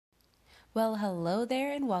Well, hello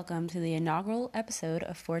there, and welcome to the inaugural episode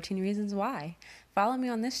of 14 Reasons Why. Follow me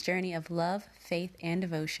on this journey of love, faith, and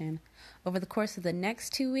devotion. Over the course of the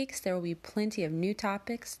next 2 weeks, there will be plenty of new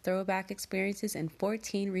topics, throwback experiences, and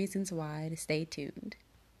 14 reasons why to stay tuned.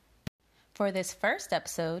 For this first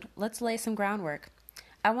episode, let's lay some groundwork.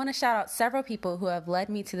 I want to shout out several people who have led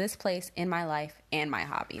me to this place in my life and my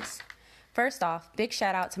hobbies. First off, big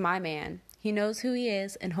shout out to my man. He knows who he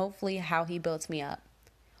is and hopefully how he builds me up.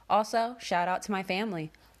 Also, shout out to my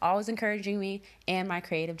family, always encouraging me and my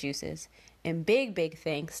creative juices. And big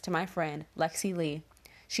thanks to my friend, Lexi Lee.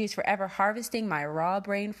 She's forever harvesting my raw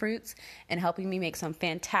brain fruits and helping me make some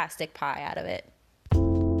fantastic pie out of it.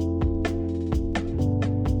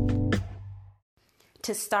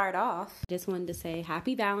 To start off, I just wanted to say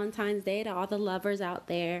happy Valentine's Day to all the lovers out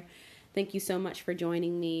there. Thank you so much for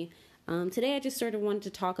joining me. Today I just sort of wanted to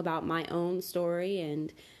talk about my own story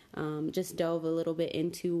and just delve a little bit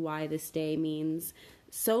into why this day means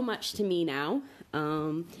so much to me now.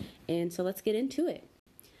 And so let's get into it.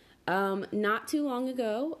 Not too long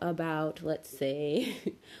ago, about, let's say,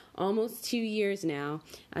 almost 2 years now,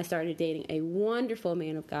 I started dating a wonderful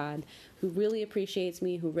man of God who really appreciates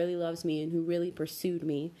me, who really loves me, and who really pursued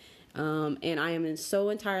me. And I am so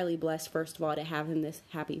entirely blessed, first of all, to have him this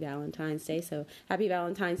happy Valentine's Day. So happy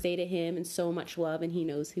Valentine's Day to him, and so much love, and he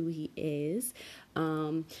knows who he is.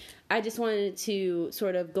 I just wanted to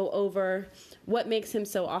sort of go over what makes him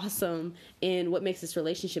so awesome and what makes this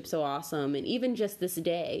relationship so awesome. And even just this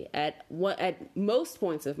day, at most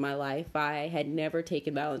points of my life, I had never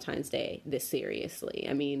taken Valentine's Day this seriously.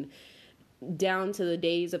 I mean, down to the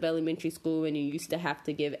days of elementary school when you used to have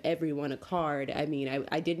to give everyone a card. I mean,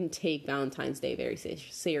 I didn't take Valentine's Day very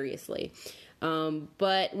seriously.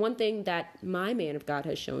 But one thing that my man of God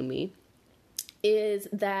has shown me is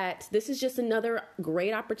that this is just another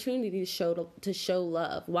great opportunity to show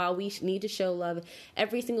love. While we need to show love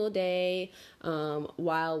every single day,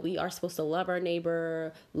 while we are supposed to love our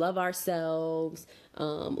neighbor, love ourselves,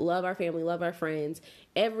 love our family, love our friends,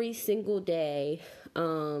 every single day,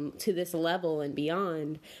 to this level and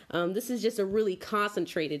beyond. This is just a really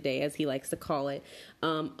concentrated day, as he likes to call it,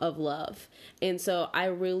 of love. And so I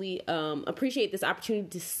really appreciate this opportunity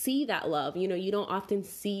to see that love. You know, you don't often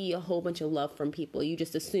see a whole bunch of love from people. You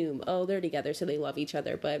just assume, oh, they're together, so they love each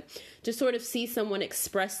other. But to sort of see someone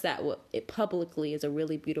express that publicly is a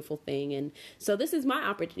really beautiful thing. And so this is my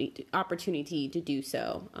opportunity to do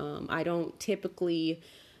so. I don't typically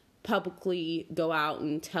publicly go out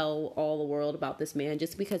and tell all the world about this man,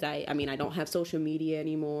 just because I don't have social media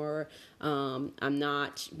anymore. I'm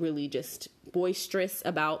not really just boisterous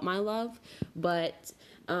about my love, but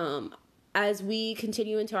as we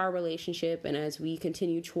continue into our relationship and as we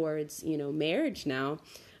continue towards, marriage now,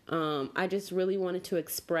 I just really wanted to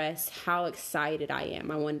express how excited I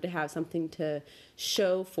am. I wanted to have something to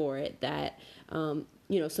show for it that,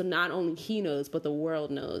 so not only he knows, but the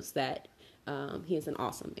world knows that he is an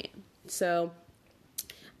awesome man. So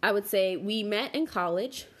I would say we met in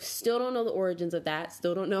college. Still don't know the origins of that.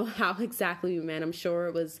 Still don't know how exactly we met. I'm sure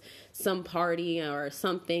it was some party or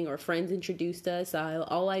something, or friends introduced us.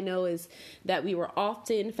 All I know is that we were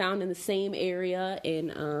often found in the same area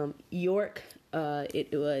in York.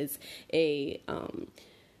 It was a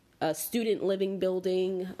student living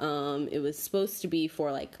building. It was supposed to be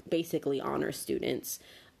for basically honor students.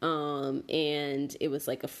 And it was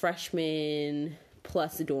like a freshman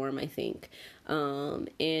plus dorm, I think.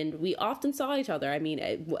 And we often saw each other. I mean,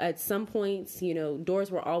 at some points, doors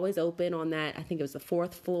were always open on that. I think it was the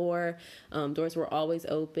 4th floor. Doors were always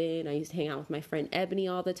open. I used to hang out with my friend Ebony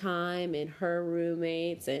all the time and her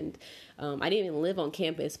roommates. And I didn't even live on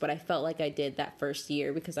campus, but I felt like I did that first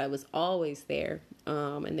year because I was always there.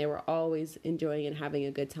 And they were always enjoying and having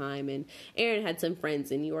a good time. And Aaron had some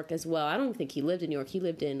friends in New York as well. I don't think he lived in New York. He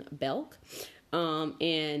lived in Belk.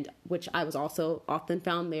 And which I was also often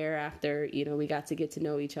found there after, we got to get to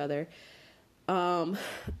know each other.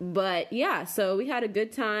 But yeah, so we had a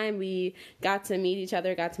good time. We got to meet each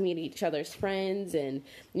other, got to meet each other's friends. And,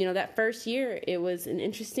 that first year, it was an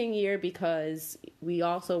interesting year because we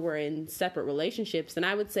also were in separate relationships. And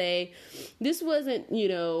I would say this wasn't,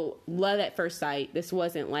 love at first sight. This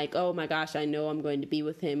wasn't like, oh my gosh, I know I'm going to be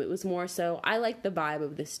with him. It was more so, I like the vibe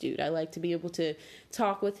of this dude. I like to be able to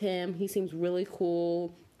talk with him. He seems really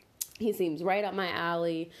cool. He seems right up my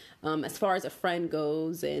alley as far as a friend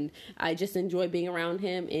goes, and I just enjoy being around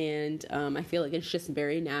him, and I feel like it's just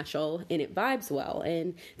very natural, and it vibes well.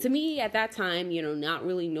 And to me, at that time, not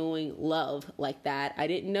really knowing love like that, I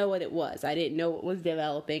didn't know what it was. I didn't know what was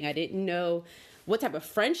developing. I didn't know what type of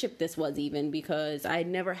friendship this was, even, because I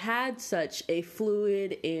never had such a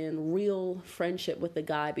fluid and real friendship with a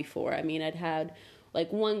guy before. I mean, I'd had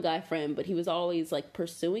like one guy friend, but he was always like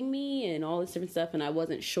pursuing me and all this different stuff, and I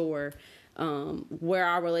wasn't sure where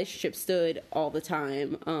our relationship stood all the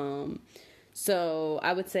time. So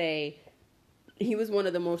I would say he was one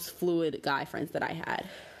of the most fluid guy friends that I had.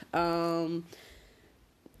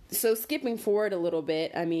 So skipping forward a little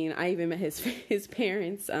bit, I mean, I even met his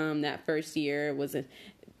parents that first year. Was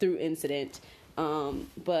through incident.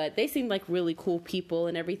 But they seemed like really cool people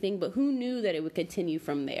and everything, but who knew that it would continue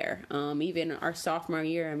from there? Even our sophomore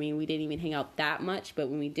year, I mean, we didn't even hang out that much, but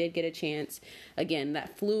when we did get a chance, again,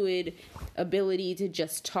 that fluid ability to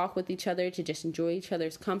just talk with each other, to just enjoy each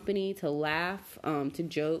other's company, to laugh, to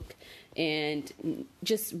joke, and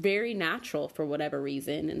just very natural for whatever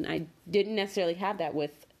reason. And I didn't necessarily have that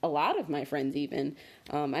with a lot of my friends even.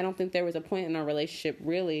 I don't think there was a point in our relationship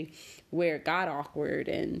really where it got awkward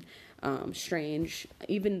and strange,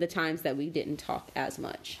 even the times that we didn't talk as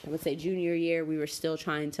much. I would say junior year, we were still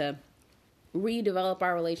trying to redevelop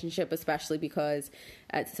our relationship, especially because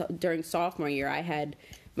during sophomore year, I had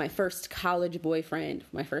my first college boyfriend,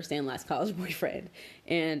 my first and last college boyfriend,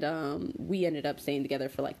 and we ended up staying together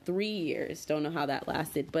for like 3 years. Don't know how that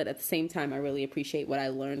lasted, but at the same time, I really appreciate what I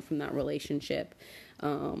learned from that relationship.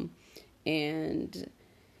 And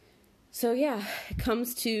so, yeah, it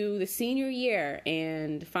comes to the senior year,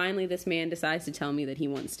 and finally this man decides to tell me that he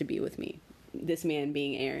wants to be with me. This man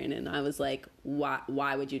being Aaron, and I was like,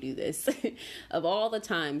 why would you do this? Of all the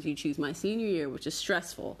times you choose my senior year, which is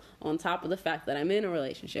stressful, on top of the fact that I'm in a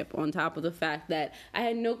relationship, on top of the fact that I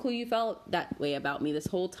had no clue you felt that way about me this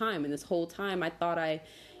whole time, and this whole time I thought I,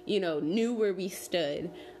 knew where we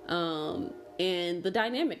stood. And the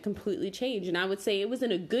dynamic completely changed. And I would say it was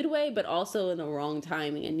in a good way, but also in the wrong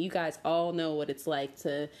timing. And you guys all know what it's like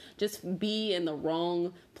to just be in the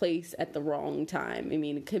wrong place at the wrong time. I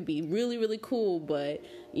mean, it could be really, really cool, but,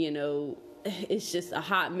 it's just a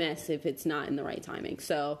hot mess if it's not in the right timing.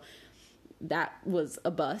 So that was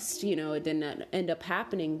a bust. It didn't end up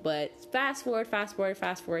happening. But fast forward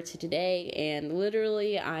to today. And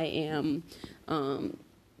literally I am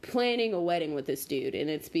planning a wedding with this dude, and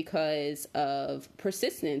it's because of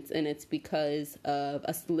persistence, and it's because of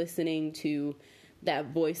us listening to that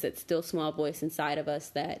voice, that still small voice inside of us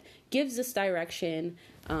that gives us direction,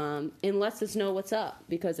 and lets us know what's up.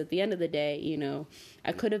 Because at the end of the day,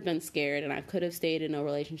 I could have been scared, and I could have stayed in a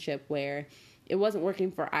relationship where it wasn't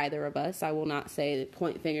working for either of us. I will not say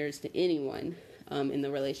point fingers to anyone in the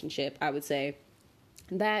relationship. I would say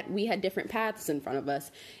that we had different paths in front of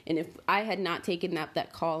us. And if I had not taken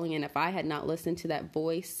that calling, and if I had not listened to that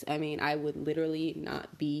voice, I mean, I would literally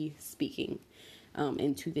not be speaking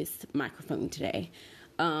into this microphone today.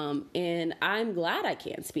 And I'm glad I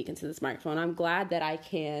can speak into this microphone. I'm glad that I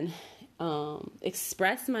can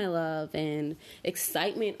express my love and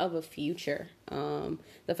excitement of a future.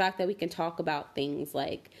 The fact that we can talk about things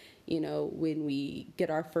like, when we get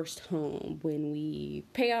our first home, when we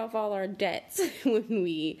pay off all our debts, when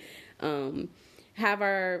we have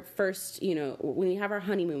our first, when we have our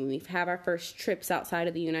honeymoon, when we have our first trips outside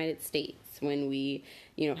of the United States, when we,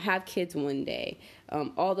 have kids one day,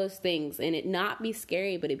 all those things, and it not be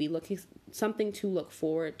scary, but it be something to look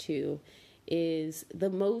forward to, is the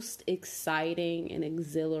most exciting and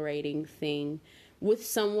exhilarating thing with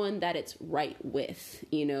someone that it's right with.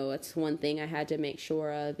 It's one thing I had to make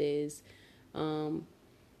sure of is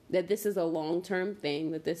that this is a long-term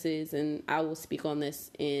thing, that this is, and I will speak on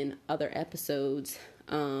this in other episodes,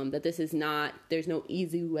 that this is not, there's no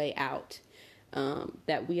easy way out,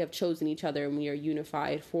 that we have chosen each other and we are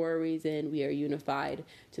unified for a reason. We are unified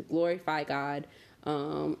to glorify God,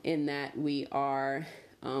 and that we are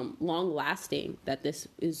long-lasting, that this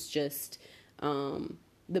is just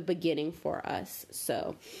the beginning for us.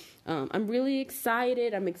 So I'm really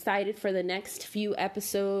excited. I'm excited for the next few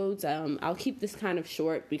episodes. I'll keep this kind of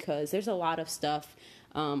short because there's a lot of stuff,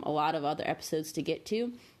 a lot of other episodes to get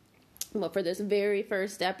to. But for this very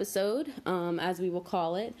first episode, as we will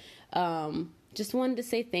call it, just wanted to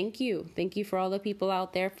say thank you. Thank you for all the people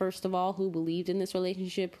out there, first of all, who believed in this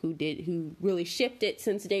relationship, who really shipped it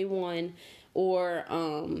since day one, or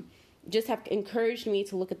just have encouraged me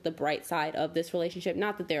to look at the bright side of this relationship.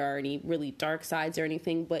 Not that there are any really dark sides or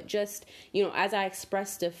anything, but just, as I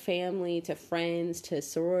expressed to family, to friends, to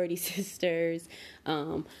sorority sisters,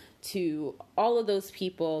 to all of those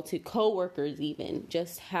people, to coworkers even,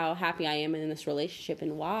 just how happy I am in this relationship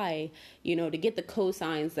and why, to get the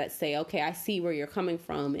cosigns that say, okay, I see where you're coming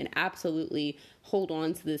from and absolutely hold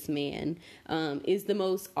on to this man, is the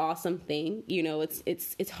most awesome thing.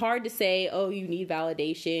 It's hard to say, oh, you need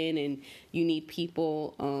validation and you need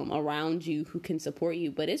people around you who can support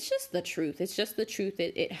you, but it's just the truth. It's just the truth.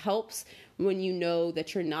 It helps when you know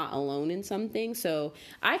that you're not alone in something. So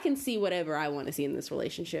I can see whatever I want to see in this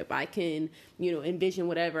relationship. I can, envision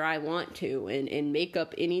whatever I want to and make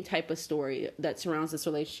up any type of story that surrounds this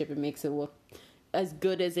relationship and makes it look as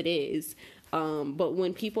good as it is. But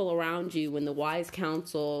when people around you, when the wise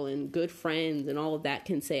counsel and good friends and all of that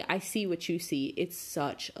can say, I see what you see, it's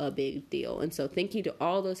such a big deal. And so thank you to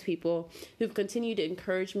all those people who've continued to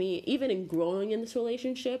encourage me, even in growing in this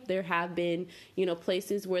relationship. There have been,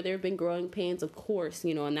 places where there have been growing pains, of course,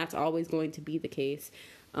 and that's always going to be the case.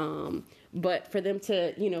 But for them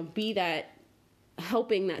to, be that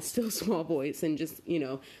helping that still small voice and just,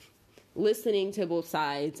 listening to both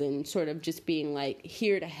sides and sort of just being like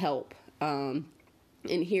here to help. And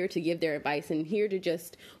here to give their advice and here to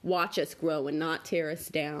just watch us grow and not tear us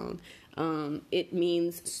down. It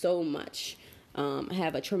means so much. I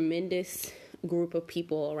have a tremendous group of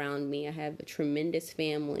people around me. I have a tremendous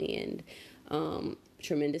family and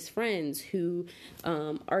tremendous friends who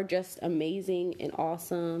are just amazing and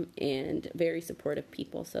awesome and very supportive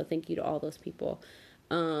people. So thank you to all those people.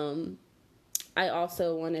 I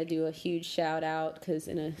also want to do a huge shout out because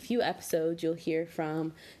in a few episodes you'll hear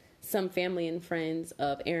from some family and friends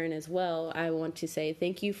of Aaron as well. I want to say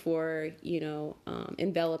thank you for,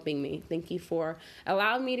 enveloping me. Thank you for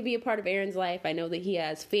allowing me to be a part of Aaron's life. I know that he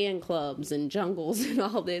has fan clubs and jungles and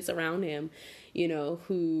all this around him,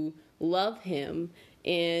 who love him.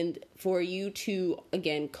 And for you to,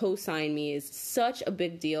 again, co-sign me is such a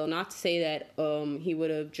big deal. Not to say that he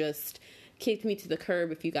would have just kicked me to the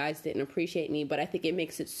curb if you guys didn't appreciate me, but I think it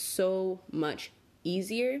makes it so much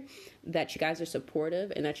easier that you guys are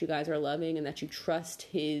supportive and that you guys are loving and that you trust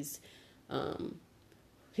his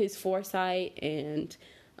foresight and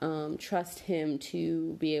trust him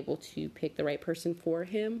to be able to pick the right person for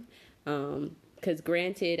him. Because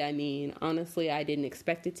granted, honestly, I didn't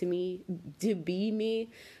expect it to be me.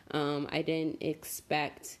 I didn't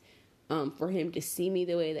expect for him to see me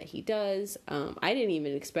the way that he does. I didn't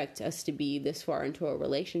even expect us to be this far into a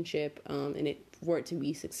relationship and for it to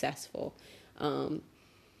be successful.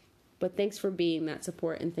 But thanks for being that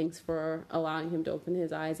support and thanks for allowing him to open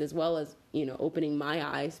his eyes as well as, opening my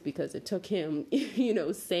eyes because it took him,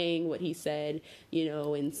 saying what he said,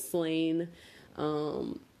 in Slain,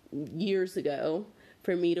 years ago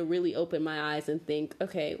for me to really open my eyes and think,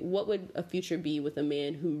 okay, what would a future be with a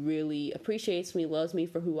man who really appreciates me, loves me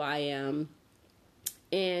for who I am,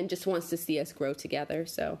 and just wants to see us grow together.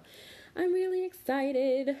 So I'm really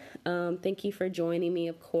excited. Thank you for joining me,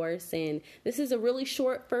 of course. And this is a really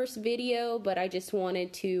short first video, but I just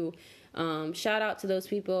wanted to shout out to those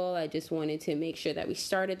people. I just wanted to make sure that we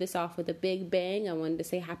started this off with a big bang. I wanted to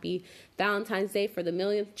say happy Valentine's Day for the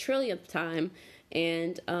millionth, trillionth time.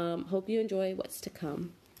 And hope you enjoy what's to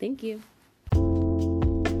come. Thank you.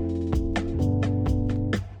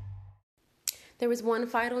 There was one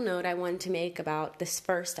final note I wanted to make about this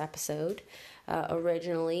first episode.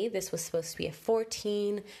 Originally, this was supposed to be a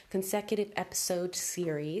 14 consecutive episode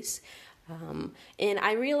series. And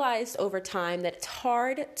I realized over time that it's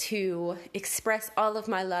hard to express all of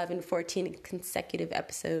my love in 14 consecutive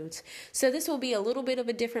episodes. So this will be a little bit of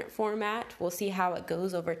a different format. We'll see how it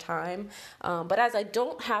goes over time. But as I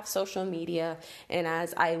don't have social media and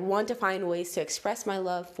as I want to find ways to express my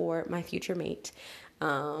love for my future mate,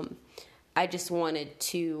 I just wanted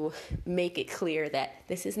to make it clear that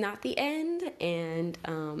this is not the end and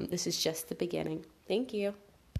this is just the beginning. Thank you.